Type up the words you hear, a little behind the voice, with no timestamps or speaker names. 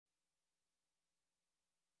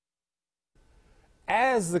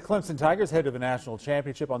As the Clemson Tigers head to the national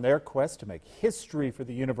championship on their quest to make history for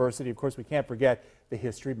the university, of course, we can't forget the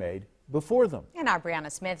history made before them. And our Brianna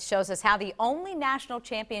Smith shows us how the only national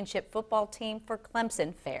championship football team for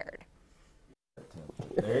Clemson fared.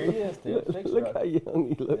 There he is. Look how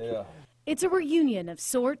young he looks. Yeah. It's a reunion of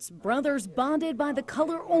sorts, brothers bonded by the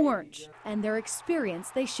color orange and their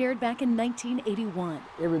experience they shared back in 1981.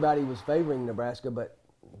 Everybody was favoring Nebraska, but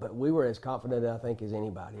we were as confident, I think, as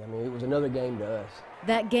anybody. I mean, it was another game to us.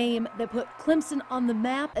 That game that put Clemson on the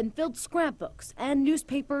map and filled scrapbooks and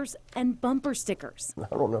newspapers and bumper stickers.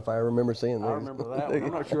 I don't know if I remember seeing those. I remember that one.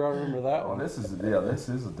 I'm not sure I remember that one. This is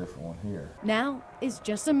a different one here. Now is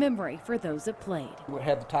just a memory for those that played. We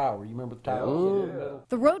had the tower. You remember the tower? Yeah.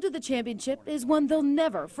 The road to the championship is one they'll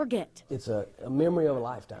never forget. It's a memory of a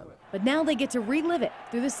lifetime. But now they get to relive it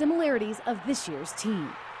through the similarities of this year's team.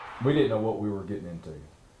 We didn't know what we were getting into,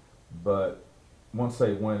 but once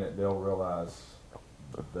they win it, they'll realize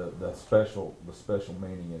the special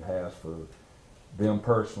meaning it has for them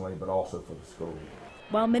personally, but also for the school.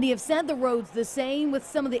 While many have said the road's the same, with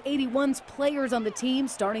some of the 81's players on the team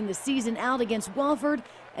starting the season out against Wofford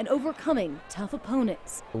and overcoming tough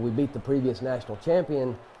opponents. We beat the previous national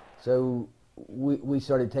champion, so we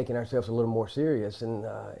started taking ourselves a little more serious,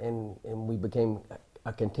 and we became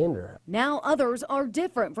a contender. Now others are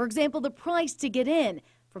different. For example, the price to get in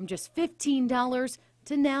from just $15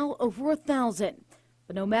 to now over $1,000.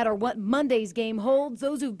 But no matter what Monday's game holds,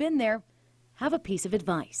 those who've been there have a piece of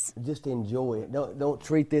advice. Just enjoy it. Don't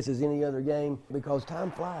treat this as any other game, because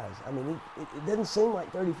time flies. I mean, it doesn't seem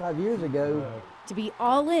like 35 years ago. To be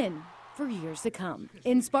all in for years to come.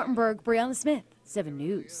 In Spartanburg, Brianna Smith, 7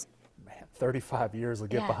 News. Man, 35 years will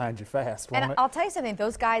get behind you fast, won't And it? I'll tell you something,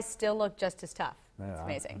 those guys still look just as tough. Yeah, It's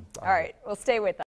amazing. All right, we'll stay with us.